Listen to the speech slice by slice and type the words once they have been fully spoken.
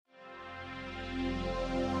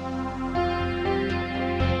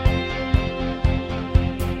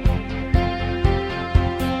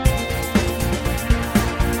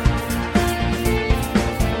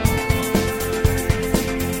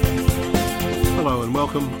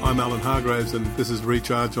Welcome, I'm Alan Hargraves and this is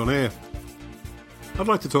Recharge on Air. I'd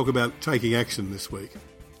like to talk about taking action this week.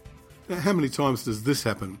 Now, how many times does this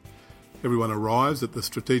happen? Everyone arrives at the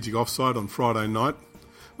strategic offsite on Friday night.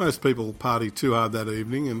 Most people party too hard that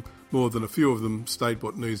evening and more than a few of them state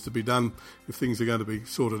what needs to be done if things are going to be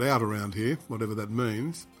sorted out around here, whatever that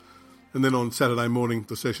means. And then on Saturday morning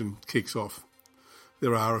the session kicks off.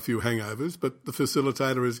 There are a few hangovers, but the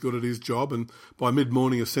facilitator is good at his job and by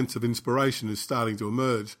mid-morning a sense of inspiration is starting to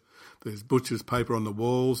emerge. There's butcher's paper on the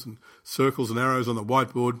walls and circles and arrows on the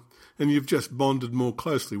whiteboard and you've just bonded more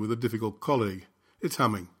closely with a difficult colleague. It's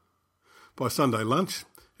humming. By Sunday lunch,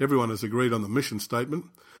 everyone has agreed on the mission statement.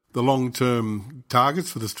 The long-term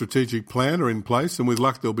targets for the strategic plan are in place and with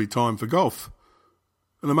luck there'll be time for golf.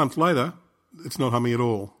 And a month later, it's not humming at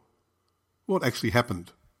all. What actually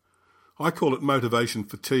happened? I call it motivation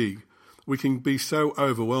fatigue. We can be so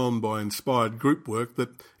overwhelmed by inspired group work that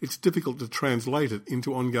it's difficult to translate it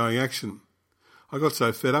into ongoing action. I got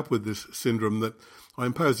so fed up with this syndrome that I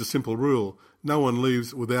imposed a simple rule: no one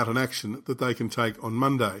leaves without an action that they can take on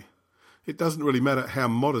Monday. It doesn't really matter how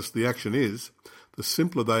modest the action is. The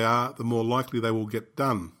simpler they are, the more likely they will get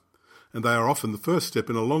done. And they are often the first step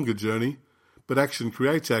in a longer journey, but action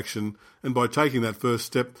creates action, and by taking that first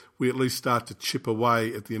step, we at least start to chip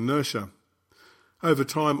away at the inertia. Over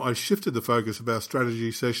time, I shifted the focus of our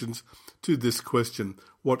strategy sessions to this question: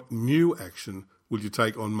 what new action will you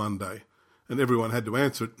take on Monday? And everyone had to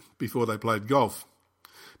answer it before they played golf.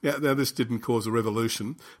 Now this didn't cause a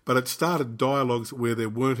revolution, but it started dialogues where there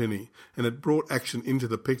weren't any, and it brought action into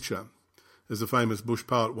the picture. As a famous bush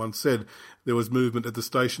poet once said, there was movement at the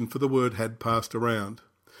station for the word had passed around.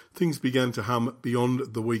 Things began to hum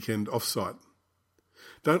beyond the weekend offsite.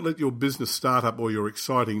 Don't let your business startup or your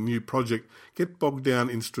exciting new project get bogged down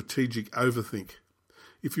in strategic overthink.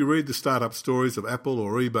 If you read the startup stories of Apple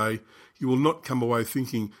or eBay, you will not come away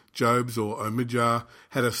thinking Jobs or Omidyar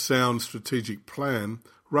had a sound strategic plan.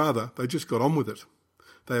 Rather, they just got on with it.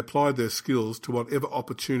 They applied their skills to whatever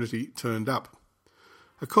opportunity turned up.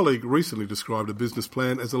 A colleague recently described a business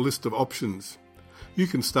plan as a list of options. You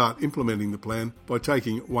can start implementing the plan by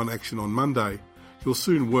taking one action on Monday. You'll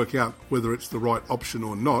soon work out whether it's the right option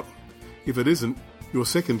or not. If it isn't, your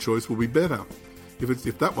second choice will be better.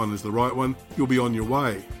 If that one is the right one, you'll be on your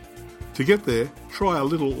way. To get there, try a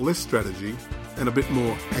little less strategy and a bit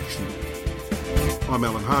more action. I'm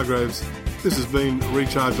Alan Hargraves. This has been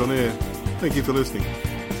Recharge on Air. Thank you for listening.